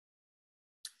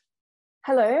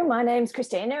Hello, my name's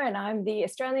Christina and I'm the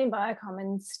Australian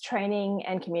BioCommons Training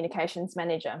and Communications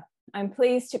Manager. I'm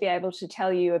pleased to be able to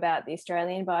tell you about the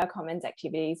Australian BioCommons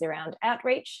activities around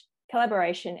outreach,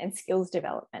 collaboration and skills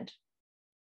development.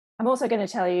 I'm also going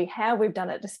to tell you how we've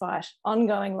done it despite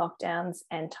ongoing lockdowns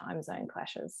and time zone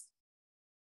clashes.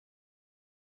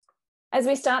 As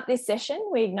we start this session,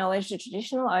 we acknowledge the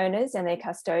traditional owners and their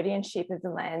custodianship of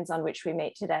the lands on which we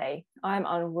meet today. I'm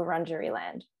on Wurundjeri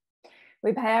land.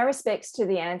 We pay our respects to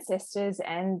the ancestors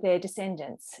and their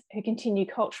descendants who continue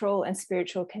cultural and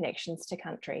spiritual connections to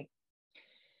country.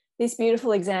 This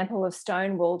beautiful example of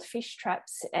stone-walled fish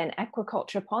traps and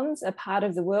aquaculture ponds are part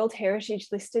of the World Heritage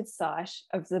listed site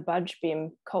of the Budge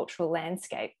Bim cultural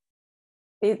landscape.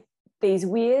 These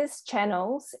weirs,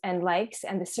 channels and lakes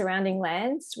and the surrounding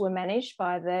lands were managed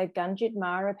by the Gundjid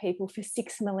Mara people for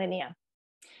 6 millennia.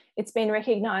 It's been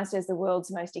recognised as the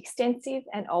world's most extensive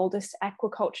and oldest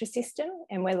aquaculture system,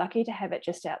 and we're lucky to have it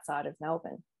just outside of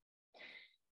Melbourne.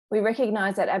 We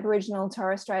recognise that Aboriginal and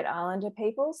Torres Strait Islander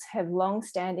peoples have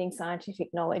long-standing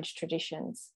scientific knowledge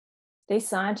traditions. These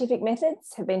scientific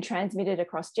methods have been transmitted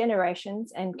across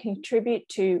generations and contribute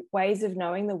to ways of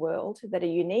knowing the world that are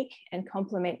unique and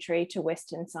complementary to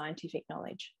Western scientific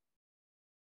knowledge.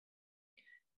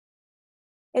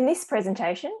 In this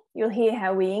presentation, you'll hear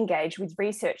how we engage with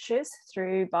researchers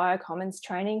through BioCommons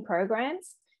training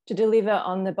programs to deliver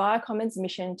on the BioCommons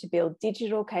mission to build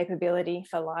digital capability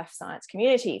for life science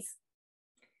communities.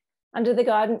 Under the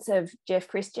guidance of Jeff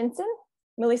Christensen,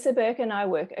 Melissa Burke and I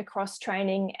work across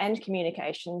training and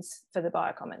communications for the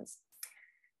BioCommons.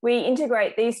 We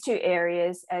integrate these two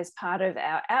areas as part of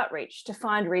our outreach to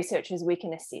find researchers we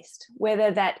can assist, whether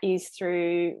that is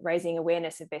through raising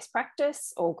awareness of best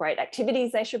practice or great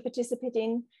activities they should participate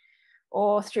in,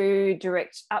 or through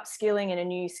direct upskilling in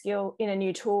a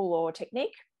new tool or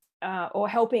technique, or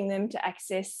helping them to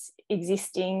access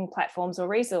existing platforms or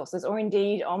resources, or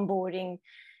indeed onboarding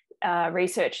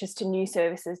researchers to new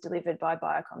services delivered by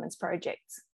BioCommons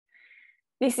projects.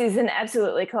 This is an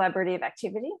absolutely collaborative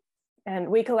activity. And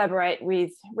we collaborate with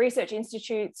research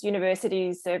institutes,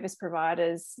 universities, service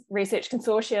providers, research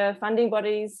consortia, funding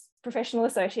bodies, professional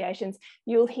associations.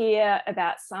 You'll hear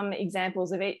about some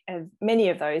examples of many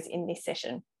of those in this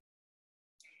session.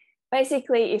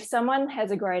 Basically, if someone has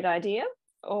a great idea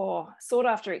or sought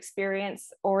after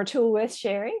experience or a tool worth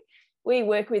sharing, we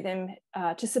work with them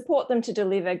to support them to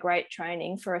deliver great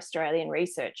training for Australian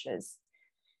researchers.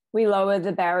 We lower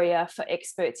the barrier for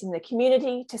experts in the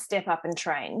community to step up and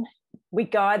train. We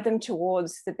guide them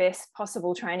towards the best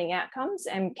possible training outcomes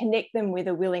and connect them with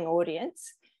a willing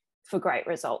audience for great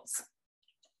results.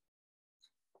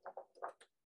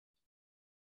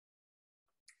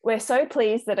 We're so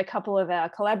pleased that a couple of our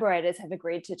collaborators have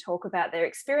agreed to talk about their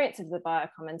experience of the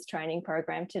BioCommons training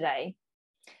program today.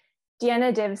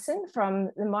 Deanna Deveson from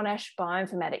the Monash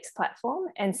Bioinformatics platform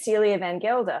and Celia van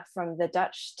Gelder from the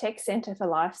Dutch Tech Centre for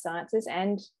Life Sciences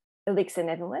and Elixir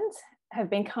Netherlands have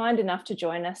been kind enough to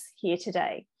join us here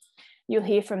today. You'll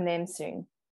hear from them soon.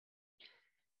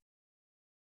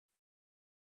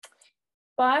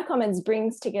 BioCommons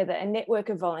brings together a network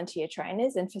of volunteer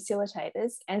trainers and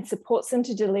facilitators and supports them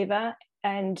to deliver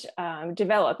and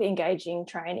develop engaging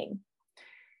training.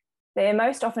 They're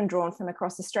most often drawn from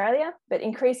across Australia, but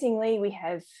increasingly we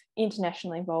have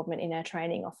international involvement in our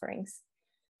training offerings.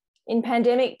 In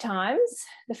pandemic times,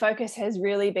 the focus has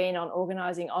really been on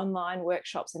organising online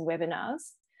workshops and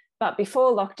webinars. But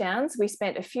before lockdowns, we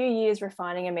spent a few years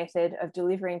refining a method of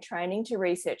delivering training to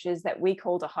researchers that we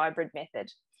called a hybrid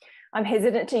method. I'm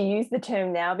hesitant to use the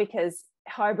term now because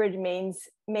hybrid means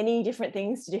many different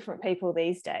things to different people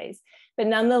these days. But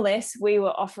nonetheless, we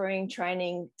were offering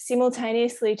training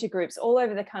simultaneously to groups all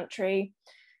over the country.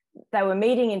 They were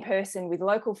meeting in person with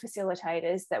local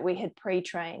facilitators that we had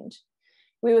pre-trained.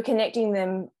 We were connecting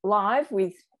them live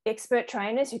with expert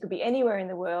trainers who could be anywhere in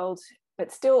the world,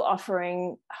 but still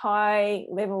offering high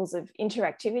levels of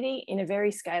interactivity in a very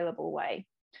scalable way.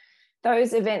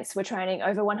 Those events were training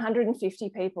over 150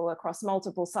 people across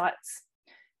multiple sites,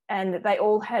 and they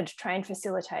all had trained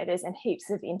facilitators and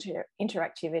heaps of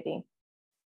interactivity.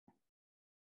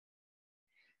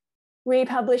 We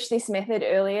published this method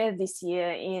earlier this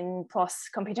year in PLOS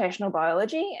Computational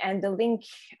Biology, and the link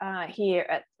here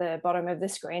at the bottom of the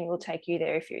screen will take you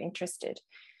there if you're interested.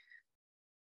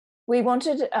 We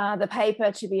wanted the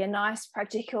paper to be a nice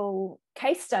practical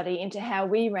case study into how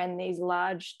we ran these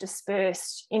large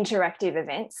dispersed interactive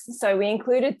events. So we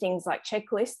included things like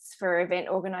checklists for event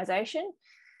organisation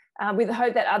with the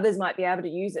hope that others might be able to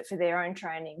use it for their own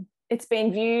training. It's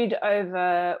been viewed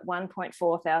over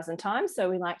 1,400 times, so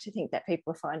we like to think that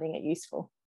people are finding it useful.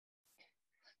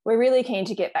 We're really keen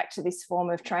to get back to this form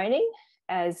of training,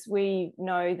 as we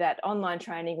know that online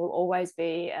training will always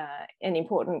be an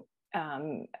important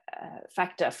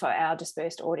factor for our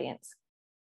dispersed audience.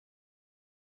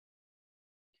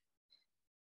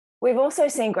 We've also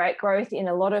seen great growth in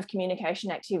a lot of communication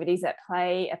activities that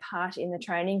play a part in the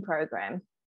training program.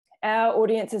 Our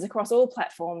audiences across all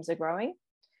platforms are growing.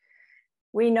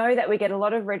 We know that we get a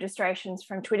lot of registrations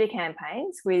from Twitter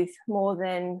campaigns with more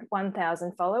than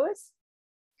 1,000 followers.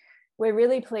 We're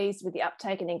really pleased with the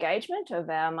uptake and engagement of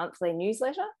our monthly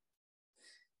newsletter.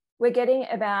 We're getting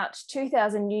about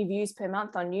 2,000 new views per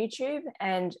month on YouTube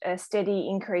and a steady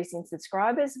increase in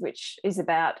subscribers, which is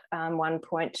about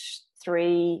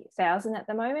 1.3 thousand at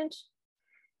the moment.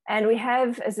 And we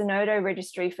have a Zenodo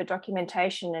registry for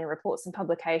documentation and reports and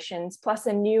publications, plus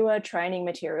a newer training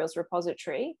materials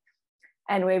repository.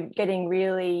 And we're getting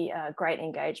really great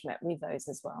engagement with those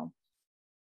as well.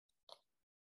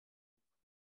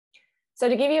 So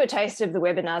to give you a taste of the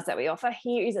webinars that we offer,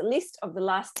 here is a list of the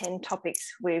last 10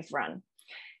 topics we've run.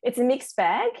 It's a mixed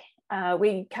bag.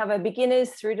 We cover beginners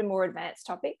through to more advanced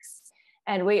topics,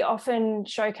 and we often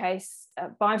showcase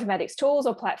bioinformatics tools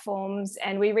or platforms.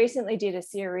 And we recently did a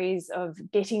series of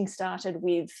getting started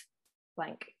with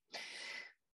blank.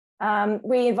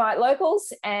 We invite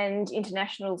locals and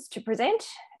internationals to present,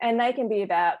 and they can be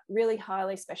about really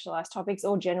highly specialised topics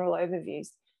or general overviews.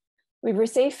 We've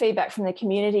received feedback from the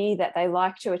community that they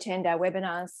like to attend our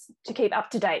webinars to keep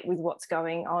up to date with what's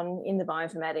going on in the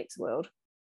bioinformatics world.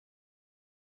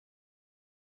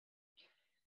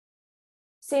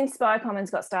 Since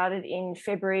BioCommons got started in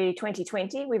February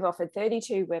 2020, we've offered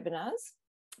 32 webinars.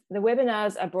 The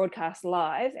webinars are broadcast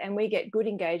live, and we get good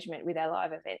engagement with our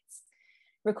live events.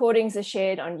 Recordings are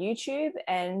shared on YouTube,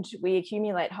 and we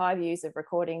accumulate high views of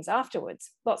recordings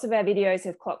afterwards. Lots of our videos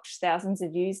have clocked thousands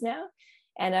of views now,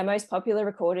 and our most popular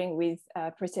recording with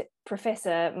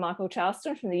Professor Michael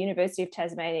Charleston from the University of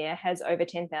Tasmania has over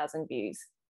 10,000 views.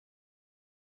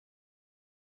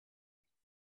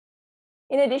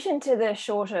 In addition to the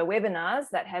shorter webinars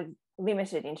that have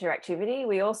limited interactivity,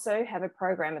 we also have a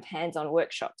program of hands-on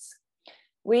workshops.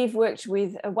 We've worked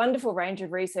with a wonderful range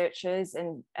of researchers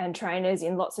and trainers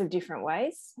in lots of different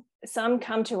ways. Some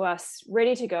come to us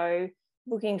ready to go,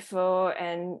 looking for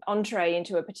an entree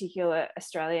into a particular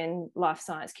Australian life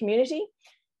science community.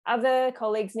 Other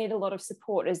colleagues need a lot of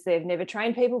support as they've never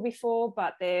trained people before,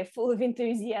 but they're full of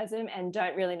enthusiasm and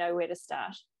don't really know where to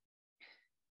start.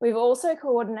 We've also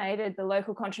coordinated the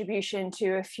local contribution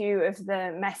to a few of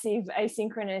the massive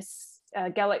asynchronous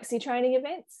Galaxy training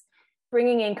events,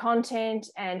 bringing in content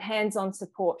and hands-on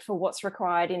support for what's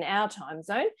required in our time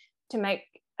zone to make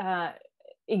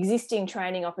existing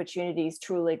training opportunities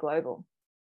truly global.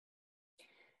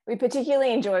 We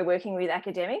particularly enjoy working with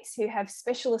academics who have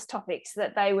specialist topics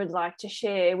that they would like to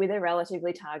share with a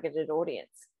relatively targeted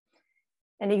audience.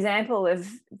 An example of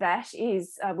that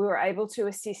is we were able to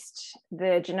assist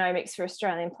the Genomics for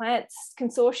Australian Plants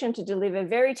consortium to deliver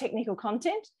very technical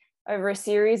content over a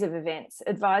series of events,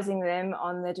 advising them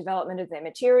on the development of their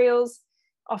materials,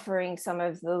 offering some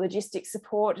of the logistics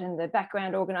support and the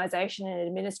background organisation and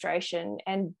administration,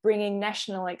 and bringing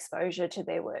national exposure to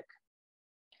their work.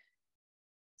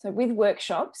 So with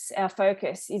workshops, our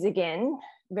focus is again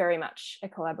very much a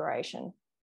collaboration.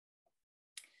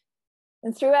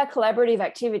 And through our collaborative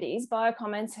activities,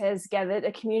 BioCommons has gathered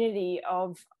a community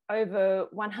of over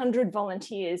 100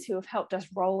 volunteers who have helped us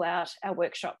roll out our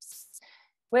workshops.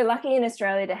 We're lucky in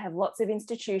Australia to have lots of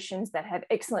institutions that have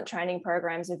excellent training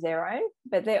programs of their own,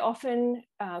 but they're often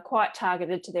quite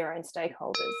targeted to their own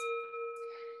stakeholders.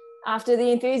 After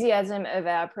the enthusiasm of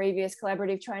our previous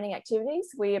collaborative training activities,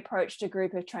 we approached a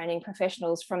group of training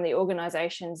professionals from the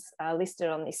organisations listed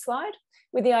on this slide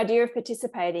with the idea of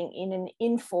participating in an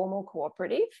informal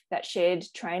cooperative that shared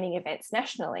training events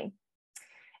nationally.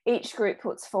 Each group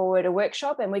puts forward a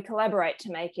workshop and we collaborate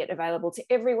to make it available to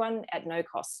everyone at no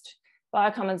cost.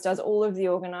 BioCommons does all of the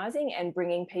organising and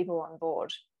bringing people on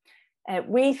board.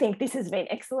 We think this has been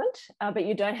excellent, but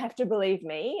you don't have to believe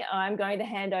me. I'm going to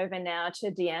hand over now to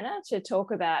Deanna to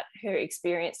talk about her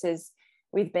experiences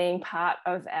with being part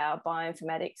of our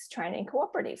bioinformatics training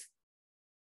cooperative.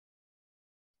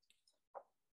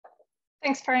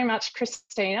 Thanks very much,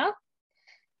 Christina.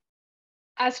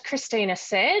 As Christina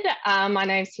said, my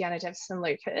name is Deanna Deveson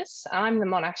Lucas. I'm the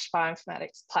Monash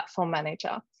Bioinformatics Platform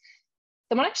Manager.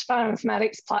 The Monash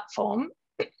Bioinformatics Platform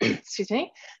excuse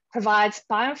me, provides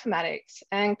bioinformatics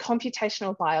and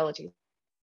computational biology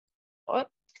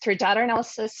through data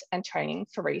analysis and training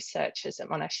for researchers at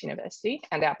Monash University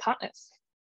and our partners.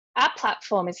 Our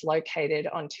platform is located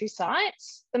on 2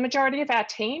 sites. The majority of our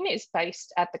team is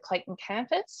based at the Clayton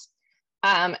campus,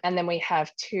 And then we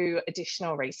have 2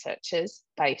 additional researchers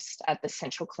based at the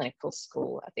Central Clinical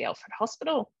School at the Alfred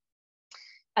Hospital.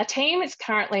 Our team is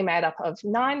currently made up of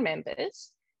 9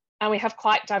 members, and we have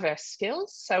quite diverse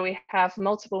skills. So we have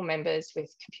multiple members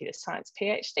with computer science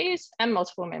PhDs and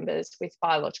multiple members with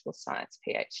biological science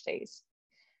PhDs.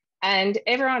 And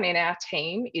everyone in our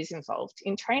team is involved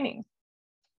in training.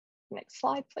 Next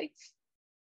slide, please.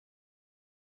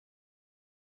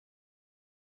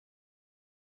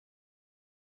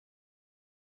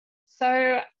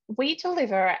 So we routinely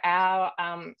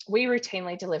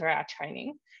deliver our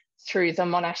training through the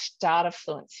Monash Data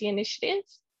Fluency Initiative.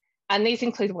 And these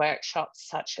include workshops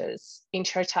such as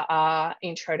Intro to R,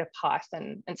 Intro to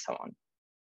Python, and so on.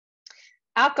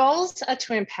 Our goals are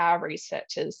to empower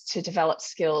researchers to develop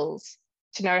skills,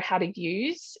 to know how to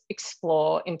use,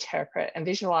 explore, interpret, and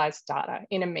visualize data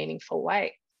in a meaningful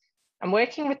way. And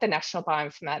working with the National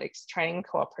Bioinformatics Training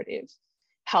Cooperative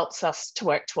helps us to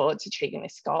work towards achieving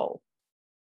this goal.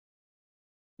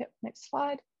 Yep, next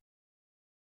slide.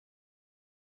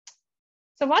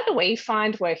 So why do we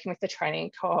find working with the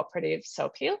training cooperative so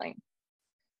appealing?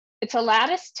 It's allowed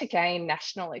us to gain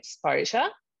national exposure,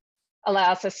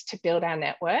 allows us to build our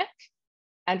network,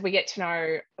 and we get to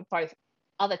know both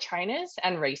other trainers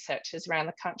and researchers around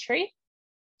the country.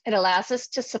 It allows us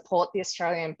to support the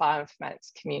Australian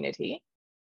bioinformatics community,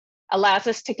 allows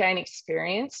us to gain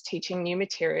experience teaching new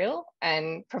material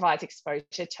and provides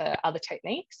exposure to other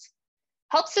techniques,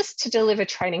 helps us to deliver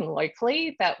training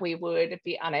locally that we would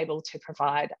be unable to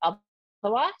provide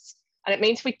otherwise. And it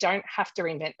means we don't have to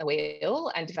reinvent the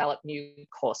wheel and develop new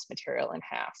course material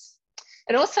in-house.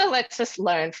 It also lets us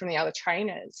learn from the other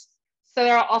trainers. So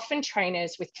there are often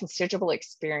trainers with considerable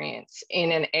experience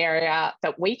in an area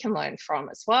that we can learn from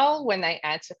as well when they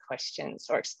answer questions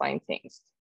or explain things,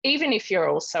 even if you're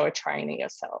also a trainer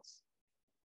yourself.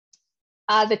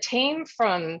 The team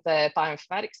from the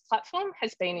bioinformatics platform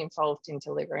has been involved in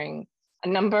delivering a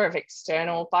number of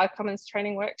external BioCommons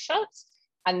training workshops,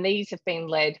 and these have been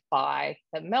led by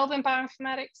the Melbourne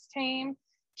Bioinformatics team,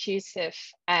 QSIF,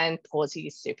 and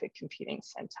Pawsey Supercomputing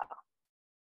Centre.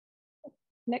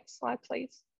 Next slide,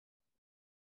 please.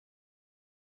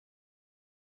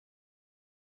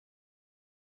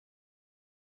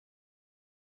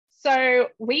 So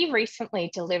we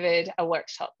recently delivered a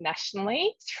workshop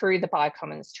nationally through the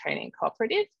BioCommons Training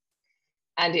Cooperative,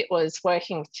 and it was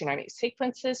working with genomic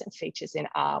sequences and features in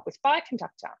R with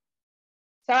Bioconductor.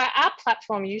 So our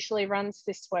platform usually runs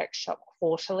this workshop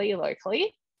quarterly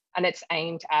locally, and it's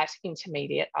aimed at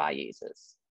intermediate R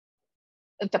users.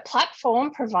 The platform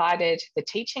provided the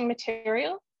teaching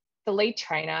material, the lead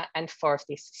trainer, and 4 of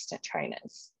the assistant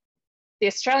trainers. The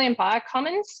Australian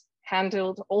BioCommons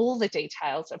handled all the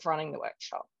details of running the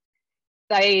workshop.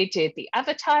 They did the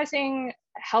advertising,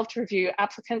 helped review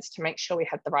applicants to make sure we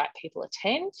had the right people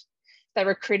attend. They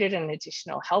recruited an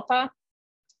additional helper,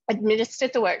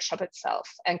 administered the workshop itself,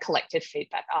 and collected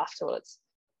feedback afterwards.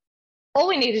 All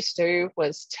we needed to do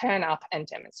was turn up and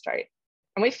demonstrate.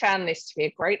 And we found this to be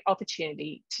a great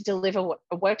opportunity to deliver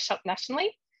a workshop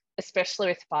nationally, especially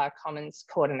with BioCommons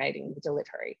coordinating the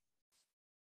delivery.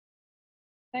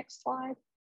 Next slide.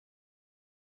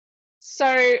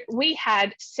 So we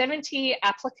had 70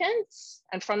 applicants,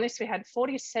 and from this we had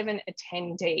 47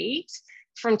 attendees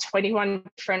from 21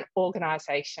 different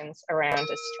organisations around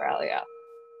Australia.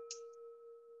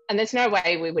 And there's no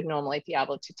way we would normally be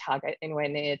able to target anywhere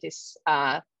near this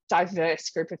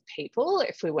diverse group of people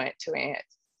if we weren't doing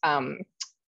it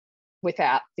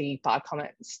without the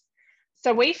BioCommons.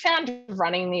 So we found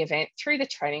running the event through the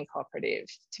training cooperative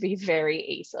to be very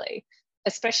easy,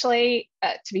 especially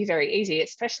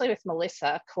with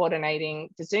Melissa coordinating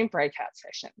the Zoom breakout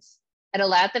sessions. It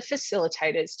allowed the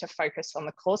facilitators to focus on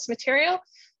the course material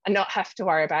and not have to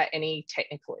worry about any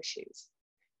technical issues.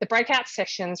 The breakout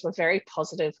sessions were very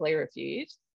positively reviewed,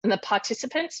 and the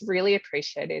participants really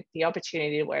appreciated the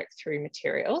opportunity to work through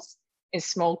materials in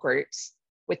small groups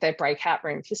with their breakout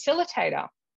room facilitator.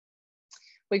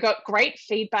 We got great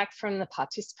feedback from the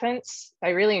participants.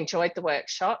 They really enjoyed the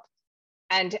workshop,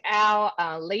 and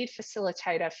our lead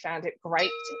facilitator found it great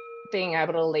being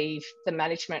able to leave the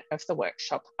management of the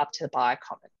workshop up to the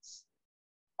BioCommons.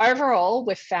 Overall,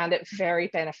 we've found it very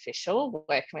beneficial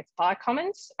working with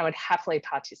BioCommons and would happily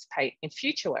participate in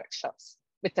future workshops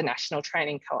with the National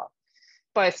Training Co-op,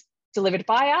 both delivered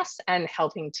by us and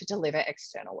helping to deliver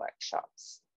external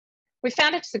workshops. We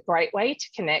found it's a great way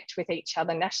to connect with each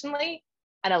other nationally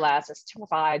and allows us to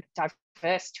provide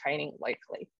diverse training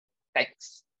locally.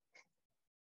 Thanks.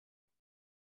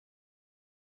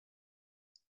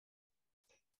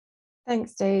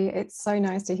 Thanks, Dee. It's so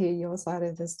nice to hear your side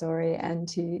of the story and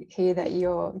to hear that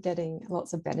you're getting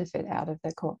lots of benefit out of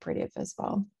the cooperative as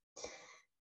well.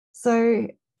 So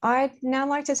I'd now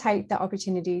like to take the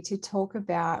opportunity to talk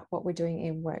about what we're doing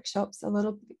in workshops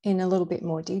in a little bit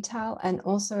more detail, and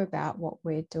also about what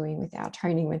we're doing with our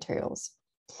training materials.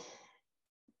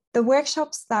 The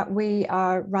workshops that we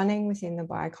are running within the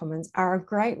BioCommons are a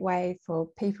great way for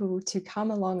people to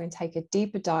come along and take a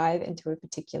deeper dive into a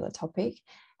particular topic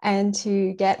and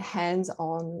to get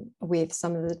hands-on with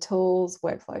some of the tools,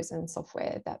 workflows, and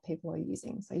software that people are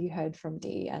using. So you heard from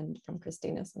Dee and from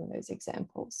Christina some of those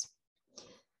examples.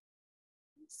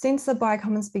 Since the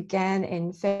BioCommons began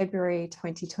in February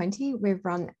 2020, we've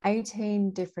run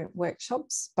 18 different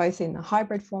workshops, both in the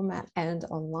hybrid format and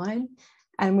online,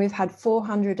 and we've had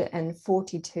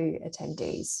 442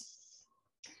 attendees.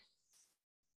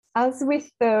 As with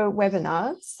the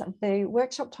webinars, the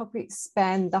workshop topics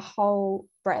span the whole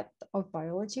breadth of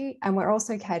biology, and we're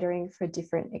also catering for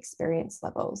different experience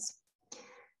levels.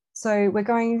 So we're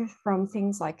going from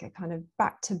things like a kind of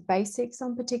back to basics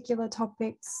on particular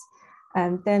topics,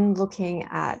 and then looking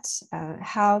at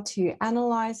how to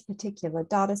analyze particular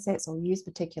data sets or use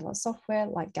particular software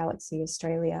like Galaxy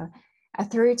Australia,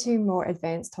 through to more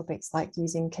advanced topics like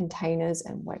using containers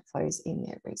and workflows in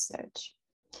their research.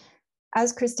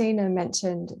 As Christina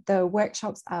mentioned, the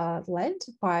workshops are led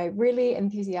by really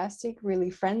enthusiastic, really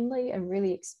friendly, and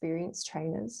really experienced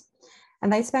trainers.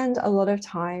 And they spend a lot of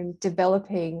time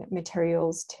developing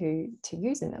materials to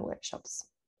use in their workshops.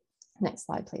 Next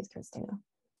slide, please, Christina.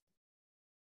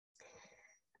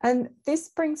 And this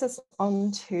brings us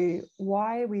on to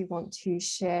why we want to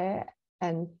share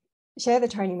the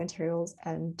training materials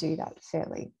and do that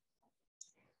fairly.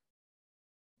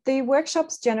 The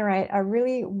workshops generate a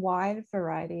really wide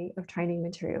variety of training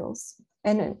materials.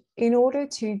 And in order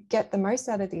to get the most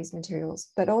out of these materials,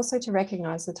 but also to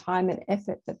recognise the time and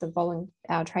effort that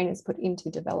our trainers put into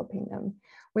developing them,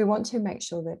 we want to make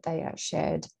sure that they are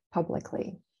shared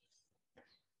publicly.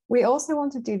 We also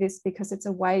want to do this because it's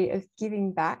a way of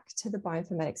giving back to the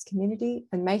bioinformatics community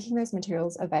and making those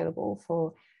materials available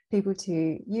for people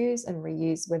to use and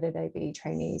reuse, whether they be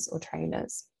trainees or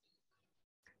trainers.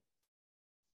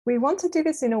 We want to do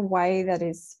this in a way that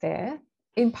is fair,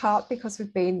 in part because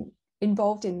we've been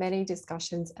involved in many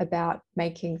discussions about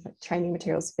making training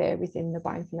materials fair within the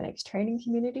bioinformatics training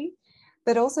community,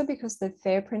 but also because the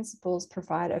FAIR principles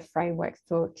provide a framework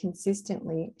for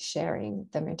consistently sharing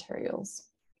the materials.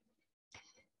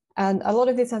 And a lot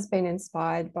of this has been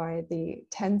inspired by the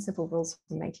 10 simple rules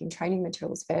for making training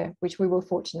materials fair, which we were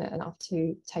fortunate enough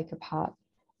to take a part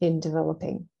in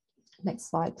developing. Next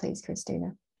slide, please,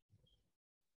 Christina.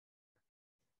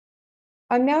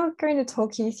 I'm now going to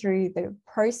talk you through the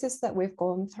process that we've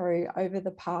gone through over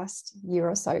the past year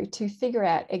or so to figure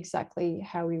out exactly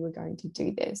how we were going to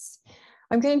do this.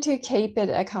 I'm going to keep it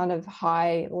a kind of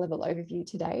high level overview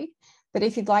today, but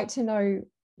if you'd like to know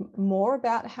more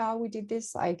about how we did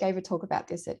this, I gave a talk about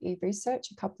this at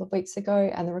eResearch a couple of weeks ago,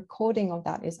 and the recording of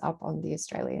that is up on the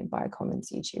Australian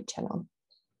BioCommons YouTube channel.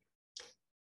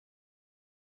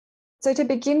 So to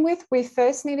begin with, we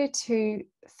first needed to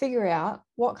figure out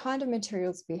what kind of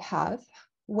materials we have,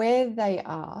 where they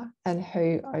are, and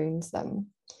who owns them.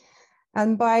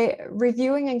 And by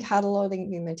reviewing and cataloguing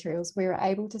the materials, we were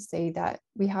able to see that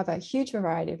we have a huge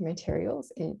variety of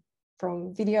materials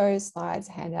from videos, slides,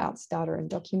 handouts, data, and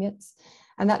documents,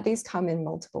 and that these come in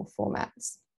multiple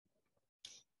formats.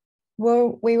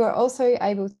 Well, we were also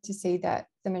able to see that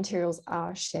the materials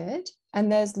are shared,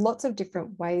 and there's lots of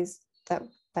different ways that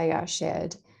they are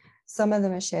shared. Some of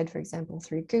them are shared, for example,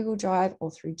 through Google Drive or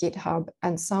through GitHub,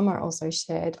 and some are also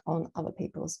shared on other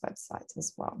people's websites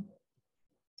as well.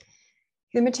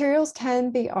 The materials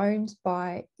can be owned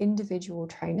by individual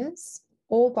trainers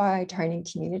or by training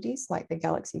communities like the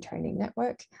Galaxy Training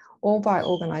Network, or by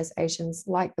organisations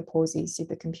like the Pawsey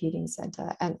Supercomputing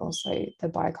Centre, and also the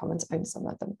BioCommons own some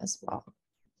of them as well.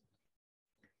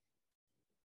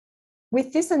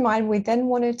 With this in mind, we then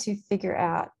wanted to figure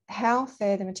out how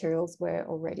fair the materials were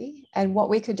already and what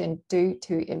we could do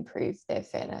to improve their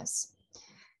fairness.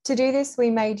 To do this, we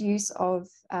made use of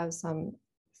some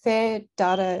fair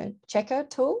data checker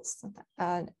tools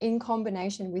in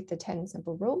combination with the 10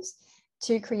 simple rules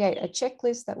to create a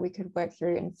checklist that we could work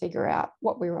through and figure out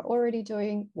what we were already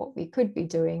doing, what we could be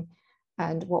doing,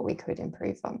 and what we could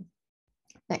improve on.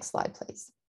 Next slide,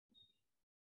 please.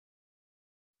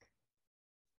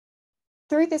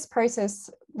 Through this process,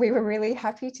 we were really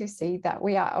happy to see that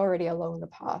we are already along the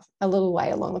path, a little way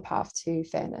along the path to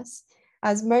fairness,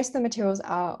 as most of the materials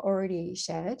are already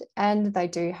shared and they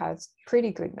do have pretty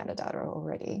good metadata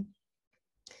already.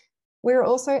 We were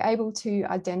also able to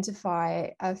identify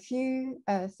a few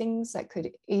things that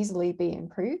could easily be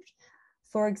improved.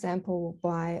 For example,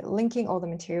 by linking all the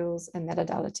materials and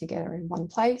metadata together in one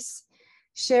place,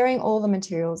 sharing all the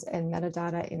materials and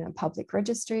metadata in a public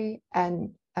registry,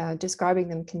 and describing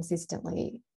them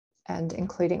consistently and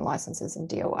including licenses and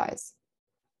DOIs.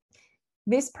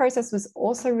 This process was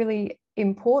also really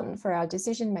important for our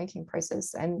decision-making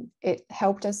process, and it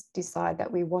helped us decide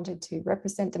that we wanted to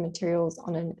represent the materials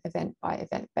on an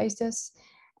event-by-event basis,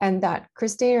 and that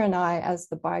Christina and I, as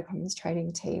the BioCommons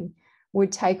training team,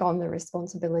 would take on the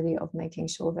responsibility of making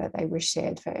sure that they were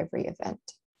shared for every event.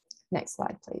 Next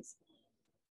slide, please.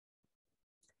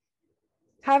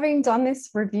 Having done this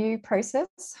review process,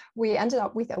 we ended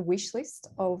up with a wish list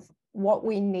of what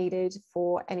we needed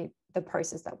for the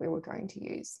process that we were going to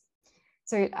use.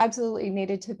 So it absolutely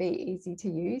needed to be easy to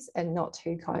use and not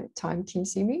too time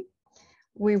consuming.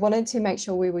 We wanted to make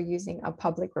sure we were using a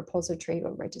public repository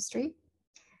or registry.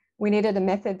 We needed a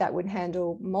method that would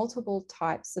handle multiple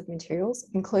types of materials,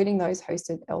 including those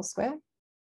hosted elsewhere.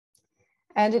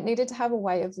 And it needed to have a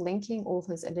way of linking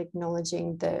authors and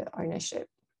acknowledging the ownership.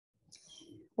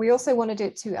 We also wanted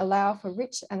it to allow for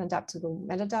rich and adaptable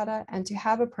metadata and to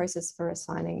have a process for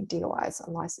assigning DOIs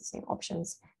and licensing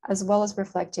options, as well as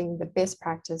reflecting the best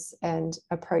practice and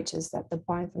approaches that the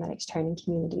bioinformatics training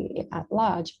community at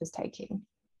large was taking.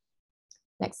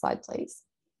 Next slide, please.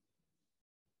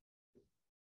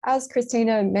 As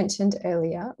Christina mentioned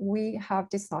earlier, we have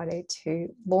decided to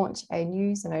launch a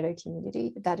new Zenodo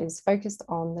community that is focused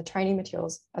on the training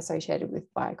materials associated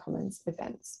with BioCommons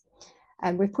events.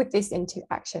 And we've put this into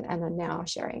action and are now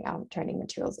sharing our training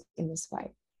materials in this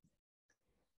way.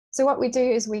 So what we do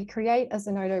is we create a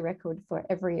Zenodo record for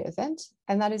every event,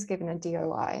 and that is given a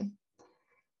DOI.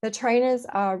 The trainers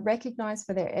are recognized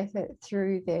for their effort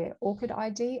through their ORCID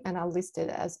ID and are listed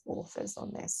as authors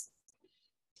on this.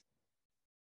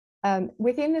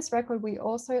 Within this record, we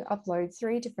also upload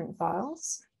 3 different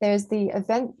files. There's the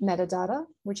event metadata,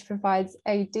 which provides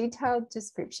a detailed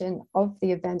description of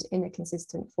the event in a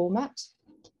consistent format.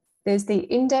 There's the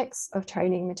index of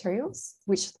training materials,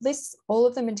 which lists all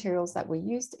of the materials that were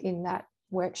used in that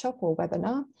workshop or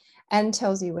webinar and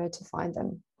tells you where to find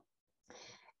them.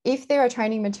 If there are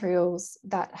training materials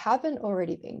that haven't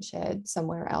already been shared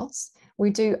somewhere else,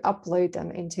 we do upload them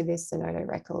into this Zenodo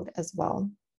record as well.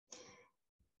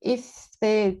 If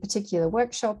the particular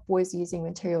workshop was using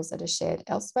materials that are shared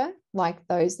elsewhere, like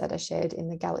those that are shared in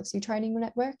the Galaxy Training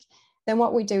Network, then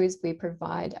what we do is we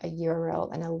provide a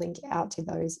URL and a link out to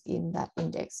those in that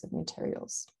index of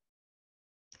materials.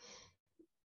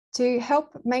 To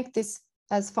help make this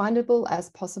as findable as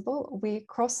possible, we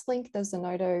cross-link the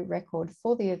Zenodo record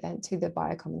for the event to the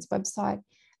BioCommons website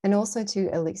and also to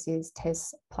Elixia's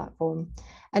test platform.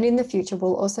 And in the future,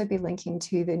 we'll also be linking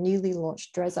to the newly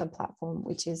launched Deveson platform,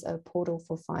 which is a portal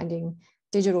for finding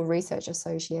digital research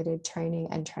associated training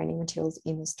and training materials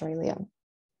in Australia.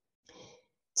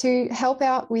 To help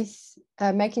out with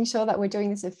making sure that we're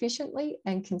doing this efficiently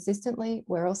and consistently,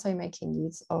 we're also making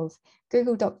use of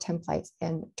Google Doc templates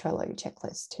and Trello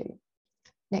checklists too.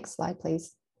 Next slide,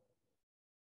 please.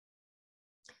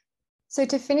 So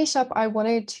to finish up, I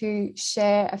wanted to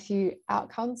share a few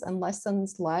outcomes and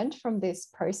lessons learned from this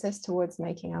process towards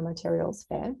making our materials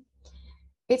fair.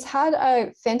 It's had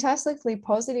a fantastically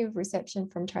positive reception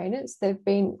from trainers. They've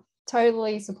been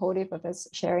totally supportive of us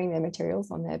sharing their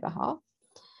materials on their behalf.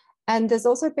 And there's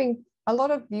also been a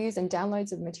lot of views and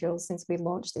downloads of materials since we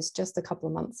launched this just a couple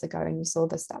of months ago, and you saw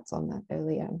the stats on that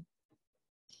earlier.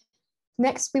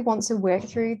 Next, we want to work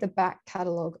through the back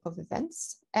catalogue of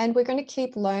events, and we're going to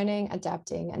keep learning,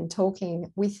 adapting, and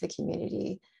talking with the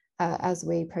community as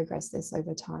we progress this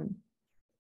over time.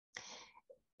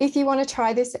 If you want to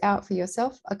try this out for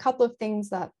yourself, a couple of things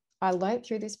that I learned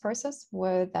through this process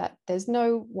were that there's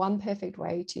no one perfect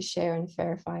way to share and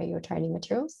verify your training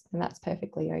materials, and that's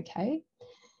perfectly okay.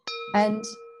 And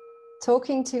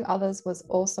talking to others was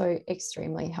also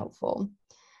extremely helpful.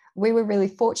 We were really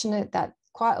fortunate that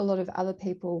quite a lot of other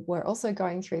people were also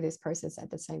going through this process at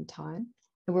the same time,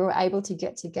 and we were able to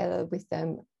get together with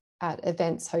them at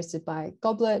events hosted by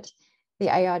Goblet, the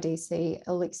ARDC,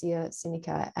 Elixia,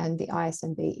 Sinica, and the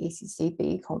ISMB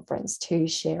ECCB conference to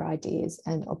share ideas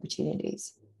and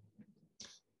opportunities.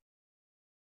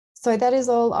 So that is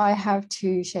all I have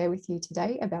to share with you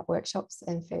today about workshops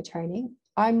and fair training.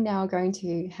 I'm now going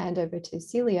to hand over to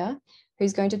Celia,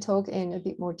 who's going to talk in a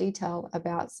bit more detail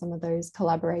about some of those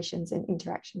collaborations and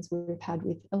interactions we've had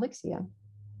with Elixia.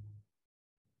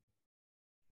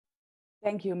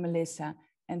 Thank you, Melissa,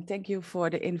 and thank you for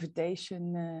the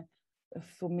invitation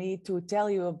for me to tell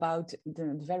you about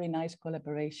the very nice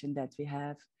collaboration that we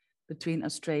have between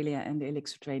Australia and the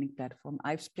Elixir training platform.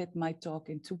 I've split my talk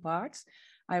in two parts.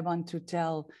 I want to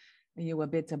tell you a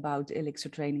bit about the Elixir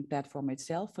training platform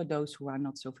itself for those who are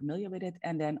not so familiar with it.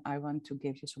 And then I want to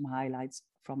give you some highlights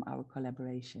from our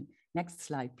collaboration. Next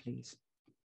slide, please.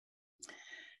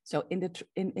 So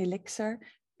in Elixir,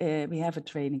 we have a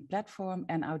training platform,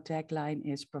 and our tagline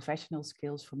is professional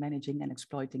skills for managing and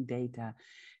exploiting data.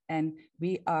 And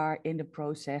we are in the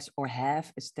process, or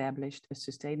have established, a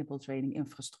sustainable training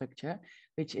infrastructure,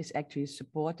 which is actually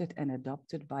supported and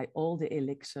adopted by all the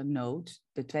Elixir nodes,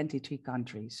 the 23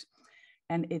 countries.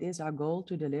 And it is our goal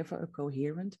to deliver a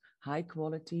coherent, high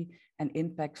quality and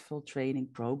impactful training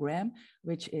program,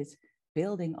 which is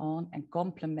building on and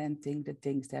complementing the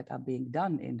things that are being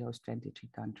done in those 23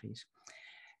 countries.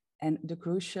 And the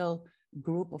crucial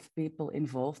group of people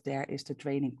involved there is the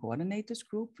training coordinators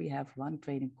group. We have one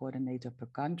training coordinator per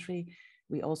country.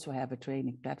 We also have a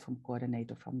training platform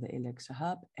coordinator from the Elixir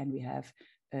Hub, and we have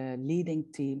a leading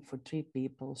team for 3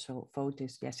 people. So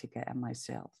Fotis, Jessica, and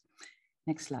myself.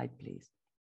 Next slide, please.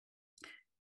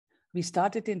 We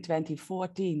started in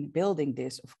 2014 building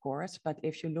this, of course, but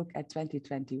if you look at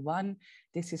 2021,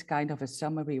 this is kind of a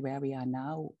summary where we are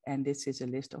now, and this is a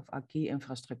list of our key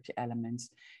infrastructure elements.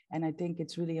 And I think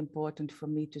it's really important for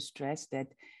me to stress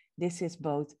that this is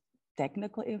both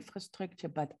technical infrastructure,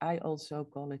 but I also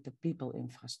call it the people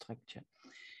infrastructure.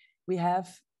 We have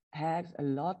had a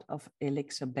lot of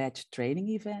Elixir badge training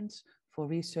events for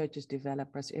researchers,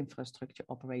 developers, infrastructure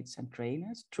operators, and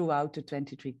trainers throughout the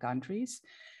 23 countries.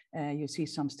 You see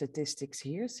some statistics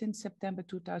here since September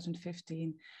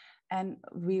 2015. And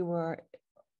we were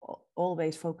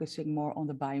always focusing more on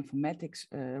the bioinformatics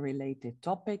related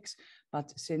topics.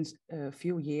 But since a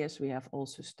few years, we have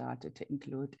also started to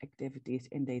include activities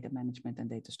in data management and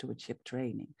data stewardship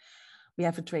training. We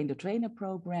have a train-the-trainer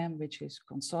program, which is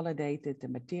consolidated. The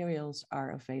materials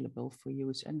are available for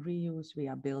use and reuse. We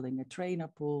are building a trainer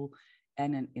pool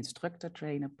and an instructor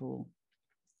trainer pool.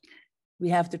 We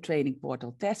have the training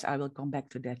portal test. I will come back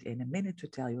to that in a minute to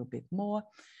tell you a bit more.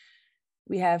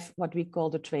 We have what we call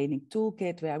the training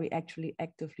toolkit, where we actually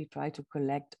actively try to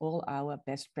collect all our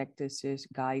best practices,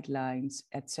 guidelines,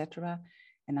 etc.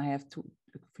 And I have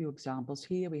a few examples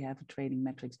here. We have a training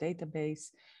metrics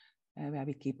database, where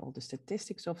we keep all the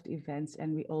statistics of the events.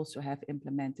 And we also have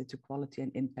implemented the quality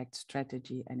and impact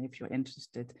strategy. And if you're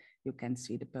interested, you can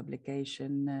see the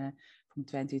publication from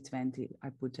 2020. I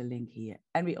put a link here.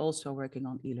 And we're also working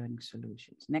on e-learning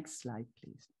solutions. Next slide,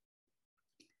 please.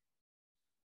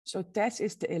 So TES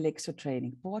is the Elixir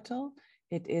training portal.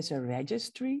 It is a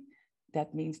registry.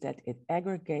 That means that it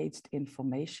aggregates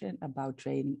information about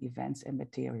training events and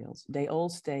materials. They all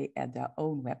stay at their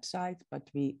own website, but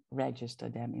we register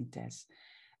them in TES.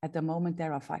 At the moment,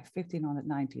 there are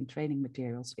 1,519 training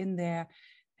materials in there.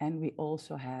 And we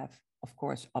also have, of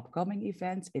course, upcoming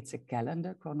events. It's a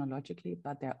calendar chronologically,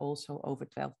 but there are also over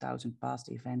 12,000 past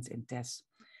events in TES.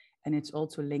 And it's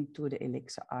also linked to the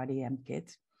Elixir RDM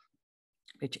kit,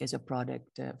 which is a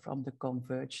product from the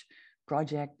Converge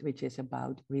project, which is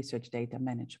about research data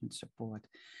management support.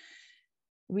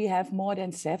 We have more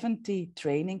than 70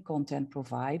 training content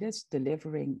providers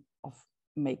delivering of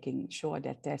making sure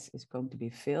that TES is going to be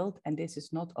filled. And this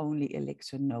is not only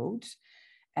Elixir nodes,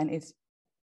 and it's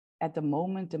at the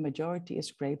moment, the majority is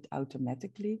scraped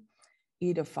automatically,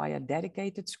 either via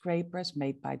dedicated scrapers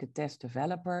made by the TES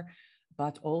developer,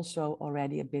 but also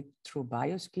already a bit through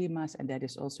bioschemas. And that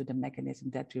is also the mechanism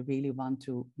that we really want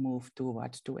to move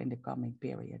towards in the coming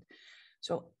period.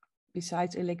 So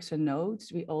besides Elixir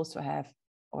nodes, we also have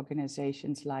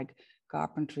organizations like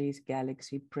Carpentries,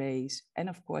 Galaxy, Praise, and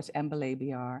of course,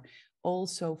 EmbleABR,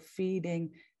 also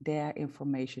feeding their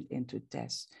information into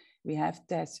TES. We have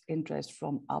TES interest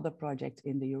from other projects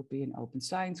in the European Open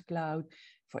Science Cloud,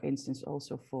 for instance,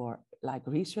 also for like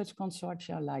research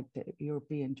consortia, like the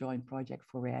European Joint Project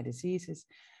for Rare Diseases.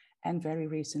 And very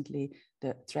recently,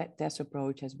 the TES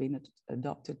approach has been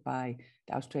adopted by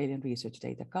the Australian Research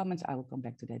Data Commons. I will come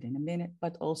back to that in a minute,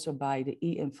 but also by the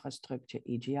e-infrastructure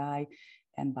EGI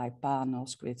and by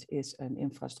PANOS, which is an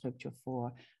infrastructure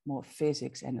for more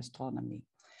physics and astronomy.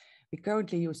 We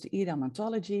currently use the EDAM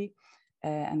ontology,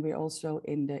 and we're also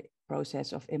in the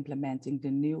process of implementing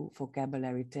the new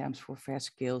vocabulary terms for fair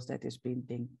skills that is being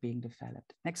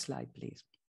developed. Next slide, please.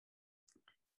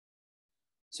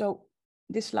 So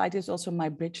this slide is also my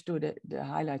bridge to the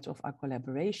highlights of our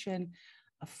collaboration.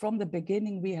 From the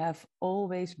beginning, we have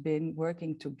always been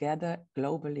working together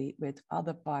globally with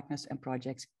other partners and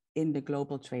projects in the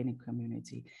global training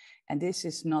community. And this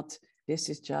This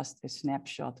is just a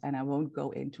snapshot, and I won't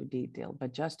go into detail,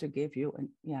 but just to give you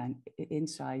an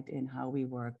insight in how we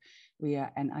work.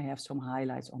 And I have some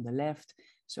highlights on the left.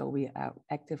 So we are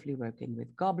actively working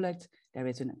with Goblet. There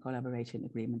is a collaboration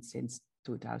agreement since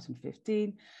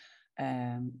 2015.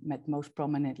 Most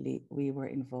prominently, we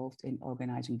were involved in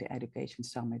organizing the Education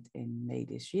Summit in May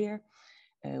this year.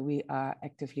 We are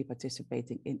actively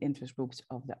participating in interest groups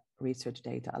of the Research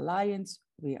Data Alliance.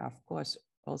 We are, of course,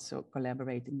 also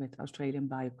collaborating with Australian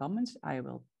BioCommons. I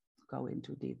will go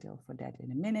into detail for that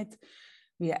in a minute.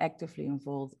 We are actively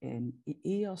involved in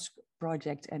EOS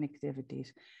projects and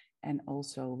activities. And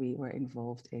also we were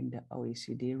involved in the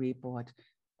OECD report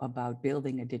about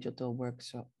building a digital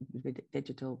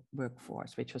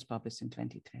workforce, which was published in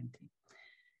 2020.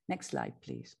 Next slide,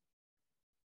 please.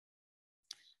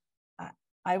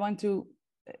 I want to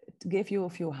give you a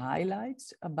few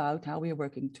highlights about how we're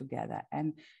working together.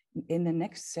 And in the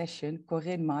next session,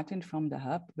 Corinne Martin from the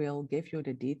Hub will give you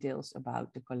the details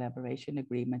about the collaboration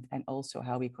agreement and also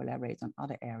how we collaborate on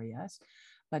other areas.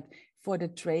 But for the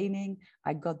training,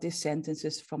 I got these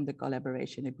sentences from the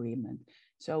collaboration agreement.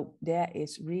 So there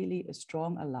is really a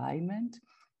strong alignment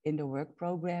in the work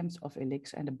programs of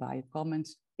Elixir and the BioCommons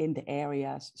in the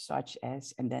areas such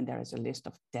as, and then there is a list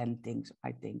of 10 things,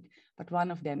 I think, but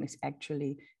one of them is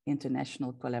actually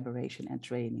international collaboration and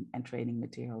training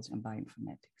materials in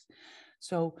bioinformatics.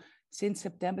 So since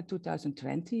September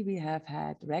 2020, we have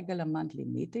had regular monthly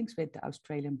meetings with the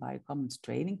Australian BioCommons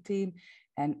training team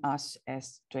and us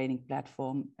as training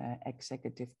platform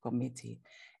executive committee.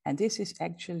 And this is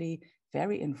actually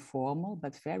very informal,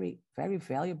 but very, very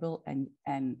valuable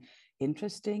and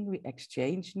interesting. We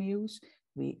exchange news.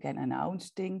 We can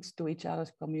announce things to each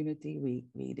other's community.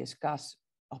 We discuss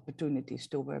opportunities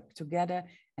to work together,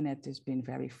 and it has been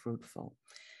very fruitful.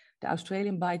 The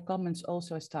Australian BioCommons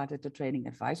also started the training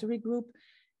advisory group.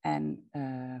 And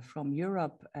from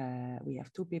Europe, we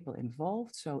have 2 people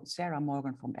involved. So Sarah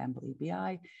Morgan from Amble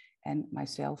EBI and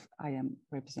myself, I am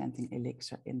representing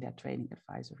Elixir in that training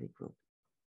advisory group.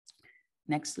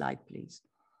 Next slide, please.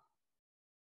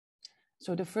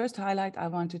 So the first highlight I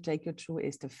want to take you through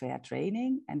is the FAIR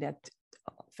training, and that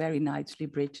very nicely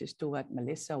bridges to what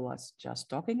Melissa was just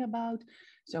talking about.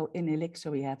 So in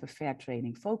Elixir, we have a FAIR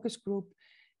training focus group,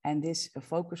 and this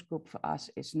focus group for us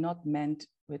is not meant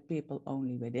with people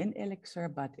only within Elixir,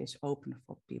 but is open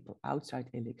for people outside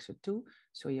Elixir too.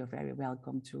 So you're very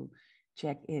welcome to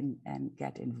check in and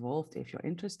get involved if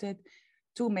you're interested.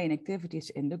 2 main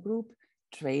activities in the group: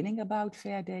 training about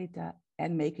FAIR data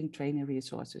and making training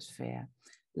resources fair.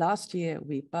 Last year,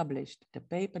 we published the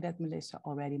paper that Melissa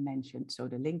already mentioned, so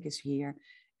the link is here.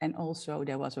 And also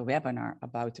there was a webinar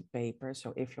about the paper.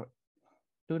 So if you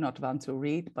do not want to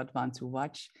read, but want to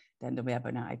watch, then the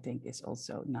webinar, I think, is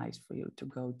also nice for you to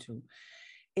go to.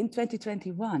 In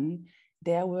 2021,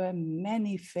 there were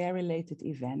many FAIR-related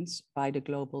events by the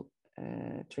global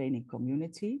training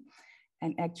community.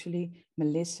 And actually,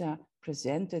 Melissa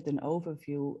presented an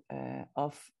overview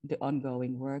of the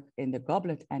ongoing work in the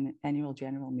Goblet annual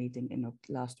general meeting in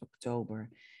last October.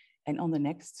 And on the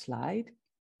next slide,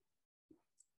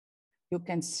 you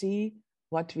can see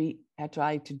what we had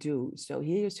tried to do. So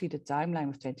here you see the timeline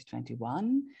of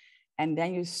 2021. And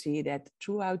then you see that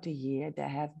throughout the year, there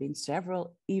have been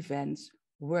several events,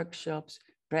 workshops,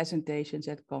 presentations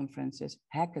at conferences,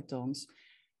 hackathons,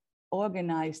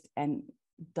 organized and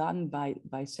done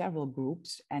by several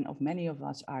groups, and of many of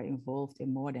us are involved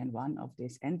in more than one of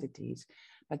these entities.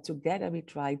 But together we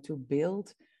try to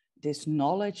build this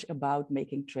knowledge about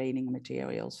making training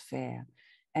materials fair.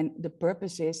 And the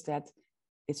purpose is that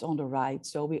it's on the right.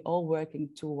 So we're all working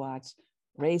towards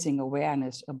raising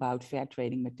awareness about fair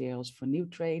training materials for new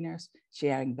trainers,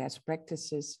 sharing best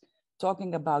practices,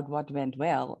 talking about what went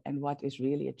well and what is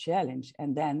really a challenge,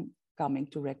 and then coming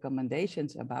to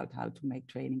recommendations about how to make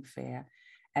training fair.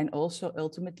 And also,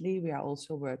 ultimately, we are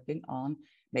also working on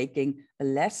making a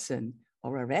lesson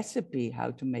or a recipe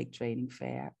how to make training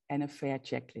fair and a fair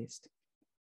checklist.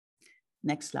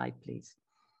 Next slide, please.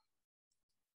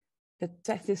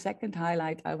 The second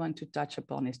highlight I want to touch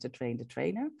upon is the Train the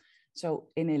Trainer. So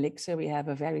in Elixir, we have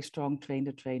a very strong Train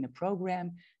the Trainer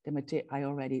program. I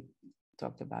already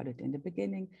talked about it in the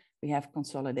beginning. We have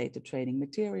consolidated training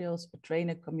materials, a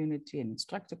trainer community, an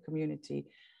instructor community,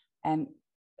 and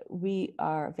we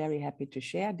are very happy to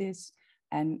share this.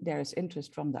 And there is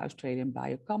interest from the Australian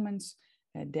BioCommons.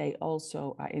 They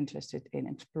also are interested in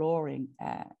exploring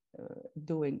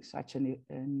doing such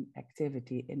an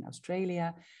activity in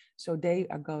Australia. So they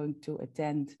are going to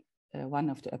attend one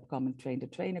of the upcoming Train the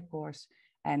Trainer course.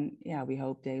 And yeah, we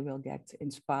hope they will get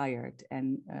inspired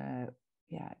and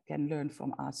can learn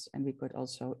from us, and we could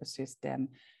also assist them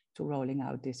to rolling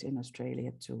out this in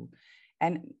Australia too.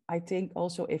 And I think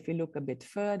also if we look a bit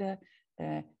further,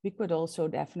 we could also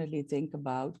definitely think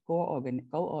about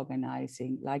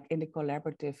co-organizing, like in the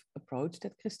collaborative approach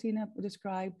that Christina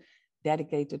described,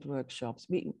 dedicated workshops.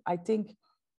 I think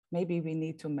maybe we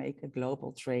need to make a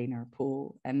global trainer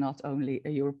pool and not only a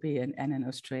European and an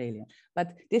Australian.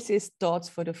 But this is thoughts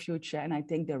for the future. And I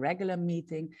think the regular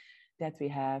meeting that we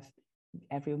have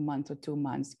every month or 2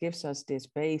 months gives us this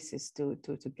basis to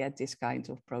get this kind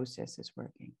of processes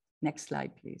working. Next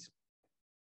slide, please.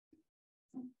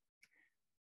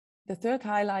 The third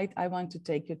highlight I want to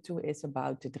take you to is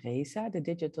about the DRESA, the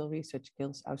Digital Research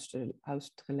Skills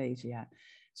Australasia.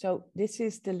 So this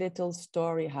is the little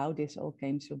story how this all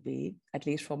came to be, at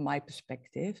least from my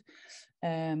perspective.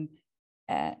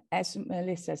 As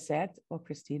Melissa said, or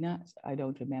Christina, I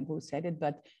don't remember who said it,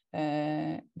 but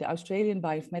the Australian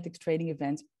bioinformatics training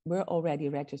events were already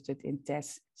registered in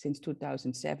TESS since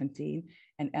 2017,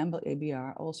 and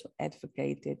ABR also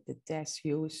advocated the TESS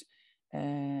use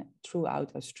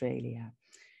throughout Australia.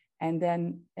 And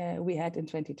then we had in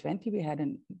 2020, we had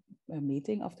a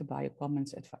meeting of the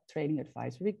BioCommons Training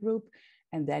Advisory Group.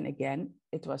 And then again,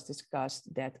 it was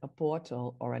discussed that a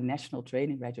portal or a national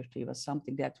training registry was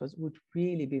something that would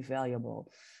really be valuable.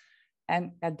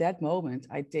 And at that moment,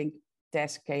 I think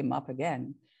TESS came up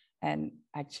again. And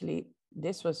actually,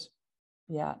 this was,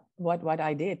 what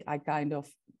I did. I kind of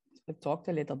talked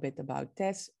a little bit about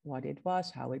TESS, what it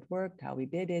was, how it worked, how we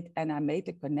did it. And I made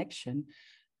a connection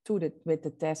with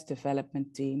the TESS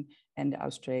development team and the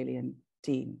Australian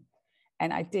team.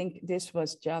 And I think this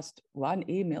was just one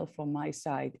email from my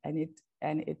side, and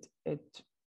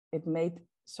it made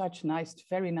such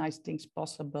very nice things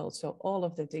possible. So all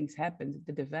of the things happened.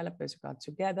 The developers got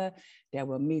together. There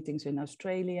were meetings in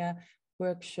Australia,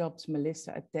 workshops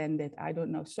Melissa attended. I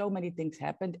don't know, so many things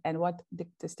happened. And what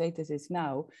the status is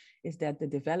now is that the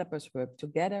developers work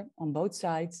together on both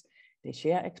sides. They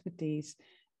share expertise,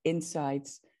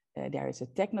 insights. There is a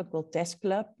technical test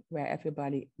club where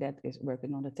everybody that is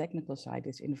working on the technical side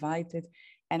is invited.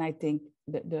 And I think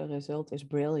the result is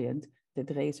brilliant. The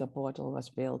DRESA portal was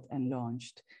built and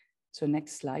launched. So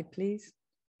next slide, please.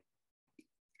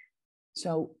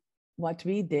 So what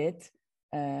we did,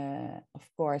 of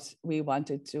course, we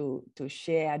wanted to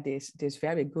share this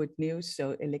very good news.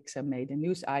 So Elixir made a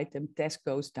news item, TESS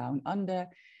goes down under.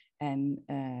 And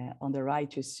on the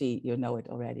right, you see, you know it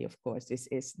already, of course, this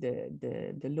is the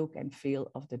look and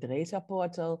feel of the DRESA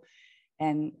portal.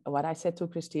 And what I said to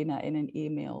Christina in an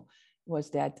email was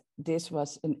that this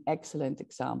was an excellent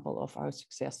example of our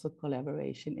successful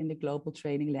collaboration in the global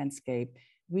training landscape.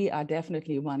 We are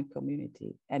definitely one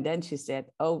community. And then she said,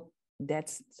 oh,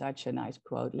 that's such a nice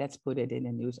quote. Let's put it in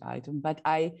a news item. But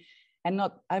I'm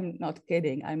not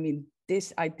kidding. I mean,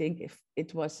 this, I think,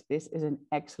 this is an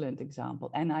excellent example.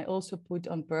 And I also put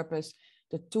on purpose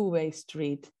the two-way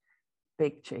street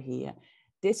picture here.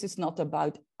 This is not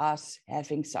about us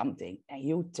having something and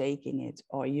you taking it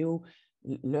or you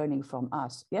learning from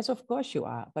us. Yes, of course you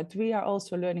are, but we are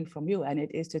also learning from you. And it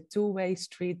is the two-way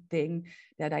street thing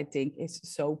that I think is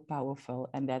so powerful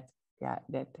and that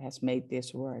has made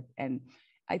this work. And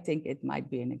I think it might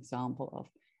be an example of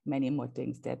many more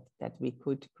things that we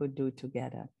could do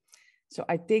together. So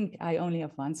I think I only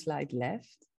have one slide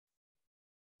left.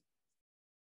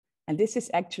 And this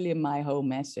is actually my whole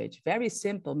message. Very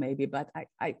simple maybe, but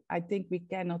I think we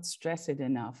cannot stress it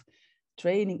enough.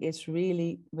 Training is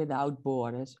really without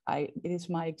borders. It is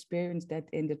my experience that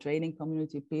in the training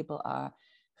community, people are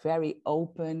very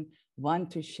open,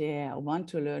 want to share, want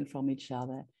to learn from each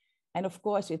other. And of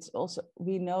course, it's also,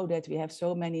 we know that we have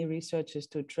so many researchers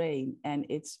to train and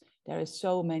there are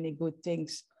so many good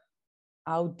things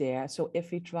out there. So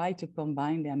if we try to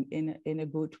combine them in a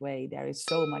good way, there is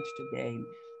so much to gain.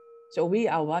 So we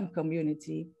are one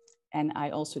community, and I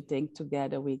also think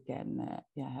together we can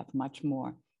have much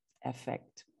more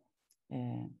effect.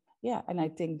 And I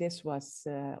think this was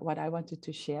what I wanted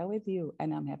to share with you,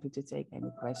 and I'm happy to take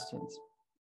any questions.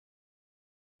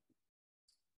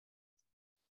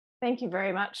 Thank you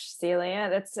very much,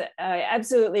 Celia. I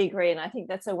absolutely agree, and I think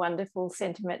that's a wonderful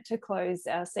sentiment to close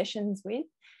our sessions with.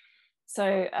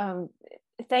 So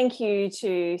thank you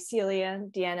to Celia,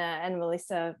 Deanna and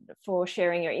Melissa for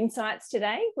sharing your insights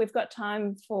today. We've got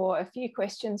time for a few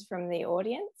questions from the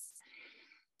audience.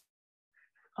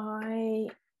 I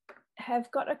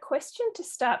have got a question to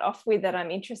start off with that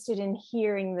I'm interested in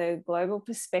hearing the global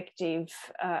perspective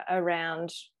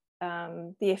around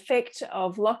the effect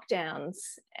of lockdowns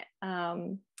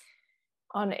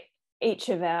on each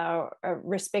of our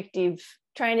respective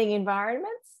training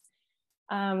environments.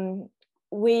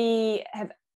 we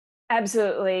have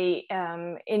absolutely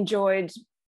enjoyed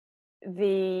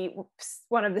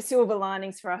one of the silver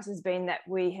linings for us has been that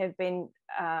we have been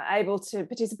able to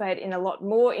participate in a lot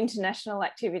more international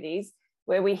activities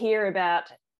where we hear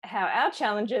about how our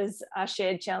challenges are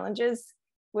shared challenges.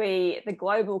 The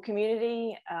global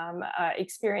community are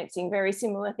experiencing very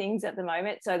similar things at the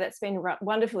moment. So that's been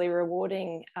wonderfully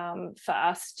rewarding for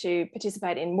us to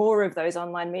participate in more of those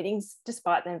online meetings,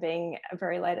 despite them being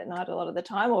very late at night a lot of the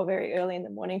time, or very early in the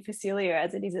morning for Celia,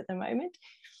 as it is at the moment.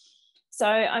 So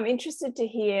I'm interested to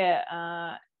hear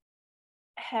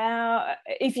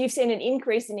if you've seen an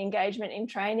increase in engagement in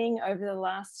training over the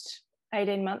last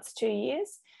 18 months, 2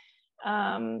 years,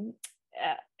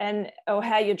 or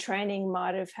how your training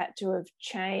might have had to have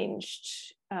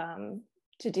changed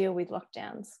to deal with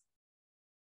lockdowns.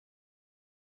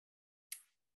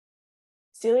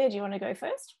 Celia, do you want to go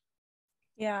first?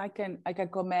 Yeah, I can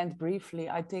comment briefly.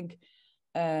 I think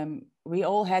we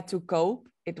all had to cope.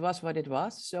 It was what it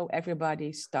was. So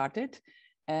everybody started.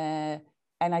 And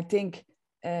I think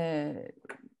there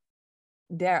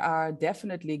are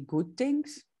definitely good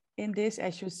things in this.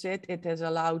 As you said, it has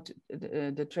allowed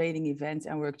the training events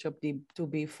and workshops to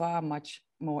be far much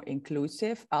more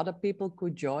inclusive. Other people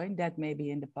could join that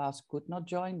maybe in the past could not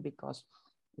join because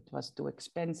it was too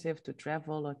expensive to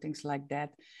travel or things like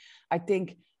that. I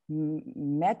think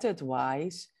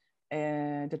method-wise,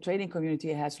 the training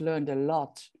community has learned a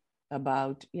lot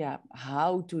about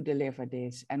how to deliver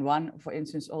this. And one, for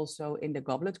instance, also in the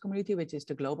Goblet community, which is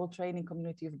the global training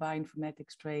community of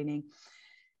bioinformatics training.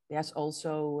 There's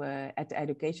also at the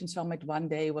Education Summit, one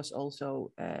day was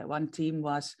also, one team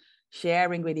was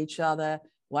sharing with each other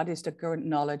what is the current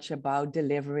knowledge about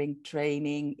delivering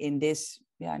training in this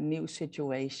new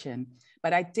situation.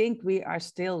 But I think we are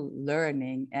still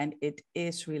learning, and it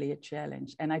is really a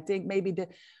challenge. And I think maybe the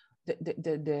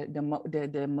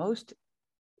most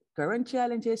current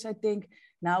challenge is, I think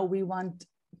now we want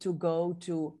to go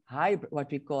to hybrid, what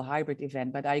we call hybrid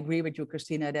event. But I agree with you,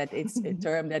 Christina, that it's a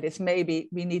term that is maybe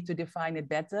we need to define it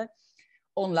better.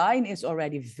 Online is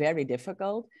already very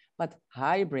difficult, but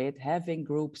hybrid, having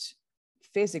groups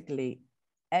physically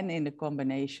and in the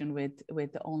combination with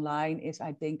the online is,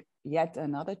 I think, yet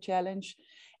another challenge.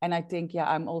 And I think,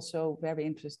 I'm also very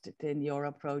interested in your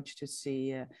approach to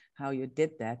see how you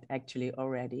did that actually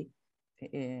already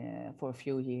for a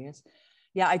few years.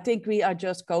 I think we are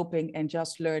just coping and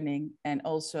just learning, and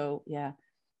also,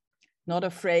 not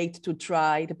afraid to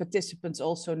try. The participants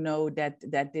also know that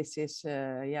this is,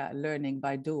 learning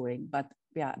by doing. But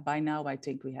by now, I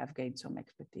think we have gained some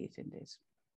expertise in this.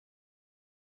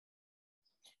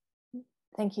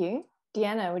 Thank you.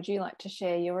 Deanna, would you like to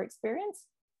share your experience?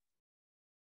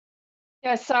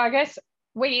 Yeah, so I guess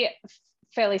we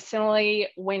fairly similarly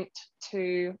went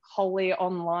to wholly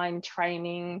online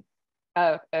training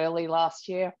early last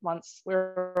year, once we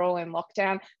were all in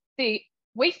lockdown.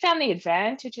 We found the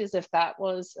advantages of that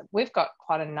was we've got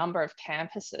quite a number of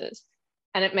campuses,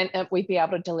 and it meant that we'd be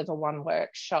able to deliver one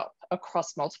workshop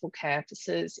across multiple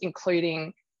campuses,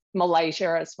 including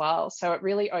Malaysia as well. So it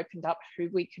really opened up who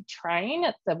we could train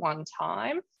at the one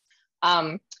time.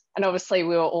 And obviously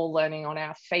we were all learning on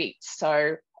our feet.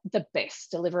 So the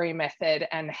best delivery method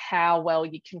and how well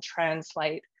you can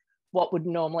translate what would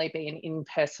normally be an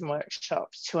in-person workshop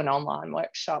to an online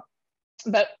workshop.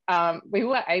 But we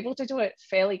were able to do it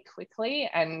fairly quickly,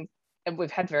 and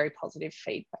we've had very positive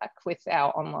feedback with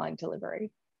our online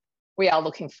delivery. We are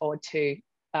looking forward to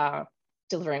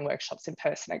delivering workshops in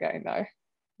person again, though.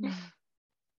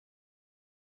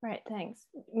 Great, thanks.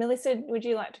 Melissa, would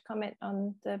you like to comment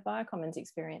on the BioCommons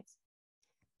experience?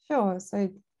 Sure. So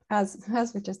as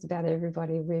with just about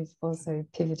everybody, we've also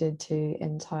pivoted to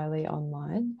entirely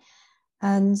online.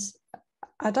 And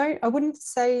I wouldn't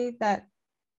say that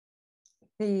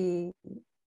the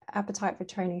appetite for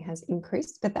training has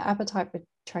increased, but the appetite for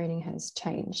training has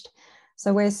changed.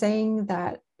 So we're seeing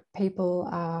that people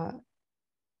are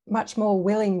much more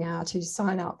willing now to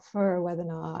sign up for a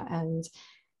webinar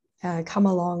and come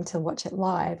along to watch it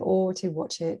live or to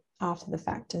watch it after the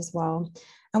fact as well.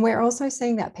 And we're also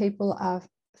seeing that people are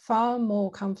far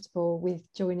more comfortable with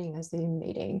joining a Zoom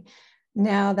meeting.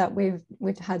 Now that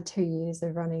we've had 2 years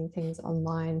of running things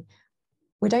online,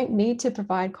 we don't need to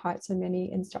provide quite so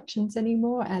many instructions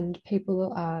anymore, and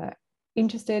people are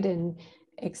interested and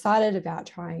excited about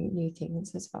trying new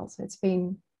things as well. So it's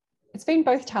been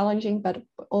both challenging, but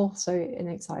also an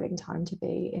exciting time to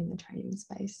be in the training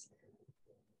space.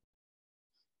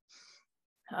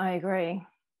 I agree.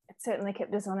 It certainly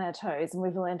kept us on our toes, and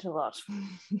we've learned a lot.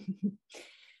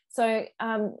 So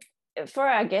for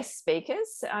our guest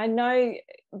speakers, I know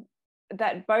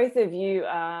that both of you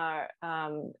are,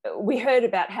 we heard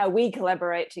about how we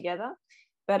collaborate together,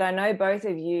 but I know both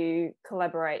of you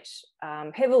collaborate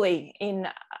heavily in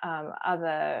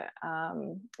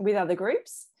with other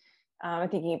groups. I'm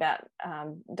thinking about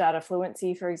data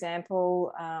fluency, for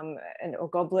example, or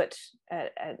Goblet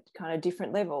at kind of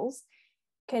different levels.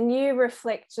 Can you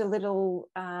reflect a little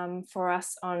for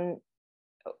us on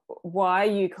why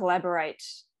you collaborate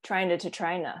trainer to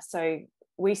trainer? So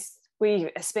we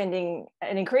are spending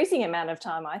an increasing amount of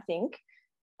time, I think,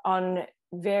 on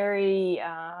very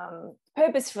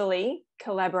purposefully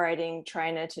collaborating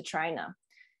trainer to trainer.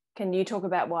 Can you talk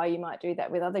about why you might do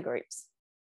that with other groups?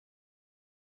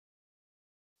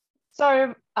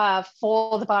 So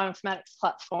for the bioinformatics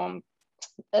platform,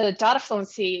 data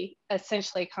fluency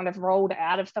essentially kind of rolled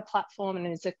out of the platform and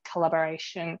is a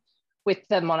collaboration with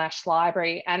the Monash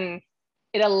Library, and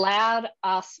it allowed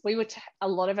us, a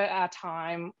lot of our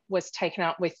time was taken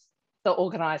up with the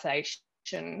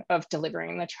organisation of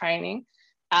delivering the training.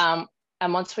 And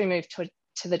once we moved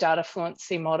to the data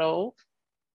fluency model,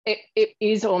 it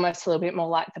is almost a little bit more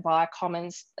like the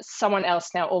BioCommons. Someone else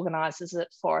now organises it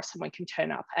for us and we can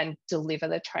turn up and deliver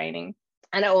the training.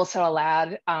 And it also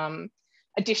allowed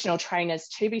additional trainers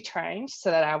to be trained so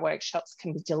that our workshops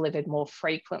can be delivered more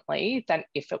frequently than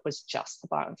if it was just the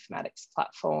bioinformatics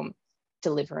platform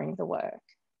delivering the work.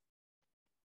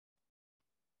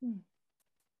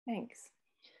 Thanks.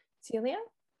 Celia?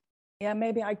 Yeah,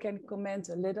 maybe I can comment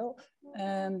a little.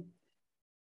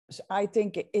 So I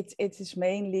think it is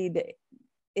mainly the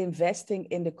investing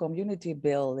in the community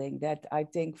building that I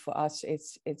think for us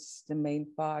it's the main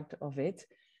part of it.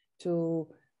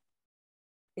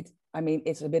 I mean,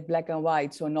 it's a bit black and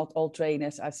white, so not all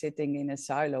trainers are sitting in a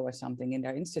silo or something in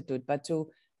their institute, but to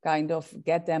kind of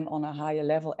get them on a higher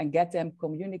level and get them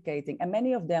communicating. And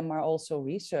many of them are also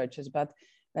researchers, but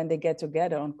when they get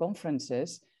together on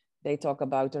conferences, they talk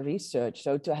about the research.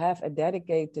 So to have a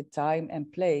dedicated time and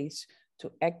place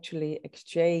to actually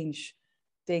exchange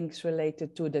things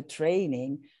related to the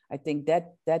training, I think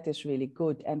that is really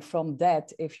good. And from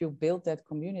that, if you build that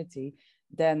community,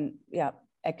 then yeah,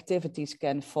 activities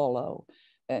can follow.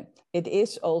 It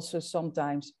is also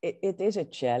sometimes, it is a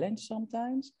challenge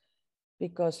sometimes,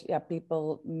 because yeah,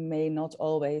 people may not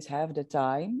always have the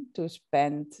time to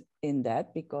spend in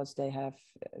that because they have,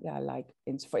 like,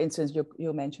 for instance,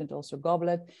 you mentioned also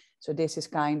Goblet. So this is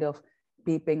kind of,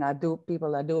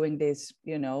 people are doing this,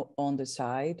 you know, on the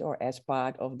side or as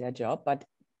part of their job, but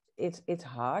it's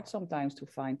hard sometimes to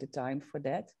find the time for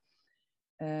that.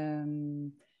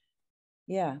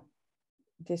 Yeah,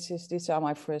 these are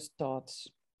my first thoughts.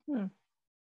 Yeah,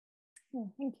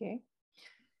 thank you.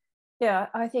 Yeah,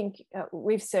 I think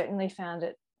we've certainly found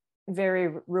it very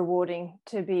rewarding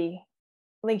to be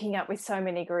linking up with so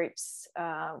many groups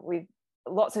with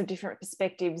lots of different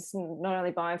perspectives, not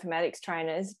only bioinformatics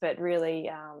trainers, but really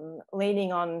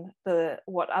leaning on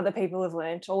what other people have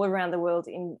learned all around the world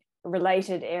in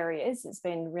related areas. It's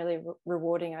been really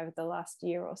rewarding over the last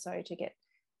year or so to get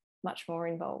much more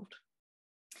involved.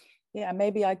 Yeah,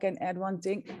 maybe I can add one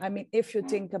thing. I mean, if you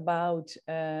think about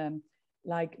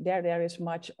like there is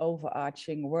much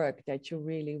overarching work that you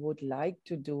really would like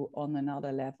to do on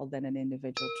another level than an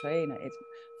individual trainer. It's,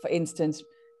 for instance,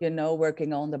 you know,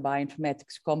 working on the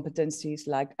bioinformatics competencies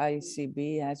like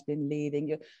ICB has been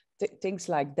leading, things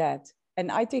like that.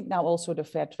 And I think now also the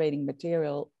fair training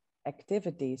material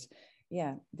activities,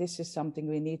 yeah, this is something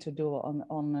we need to do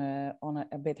on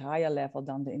a bit higher level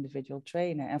than the individual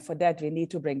trainer. And for that, we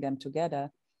need to bring them together.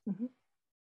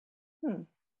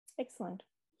 Excellent.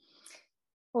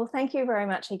 Well, thank you very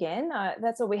much again.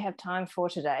 That's all we have time for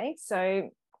today. So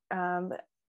I'll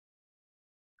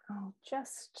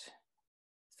just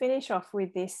finish off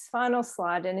with this final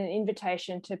slide and an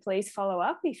invitation to please follow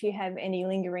up if you have any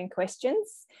lingering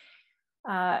questions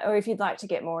or if you'd like to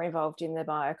get more involved in the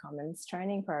BioCommons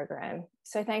training program.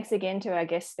 So thanks again to our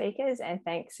guest speakers and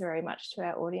thanks very much to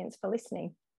our audience for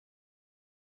listening.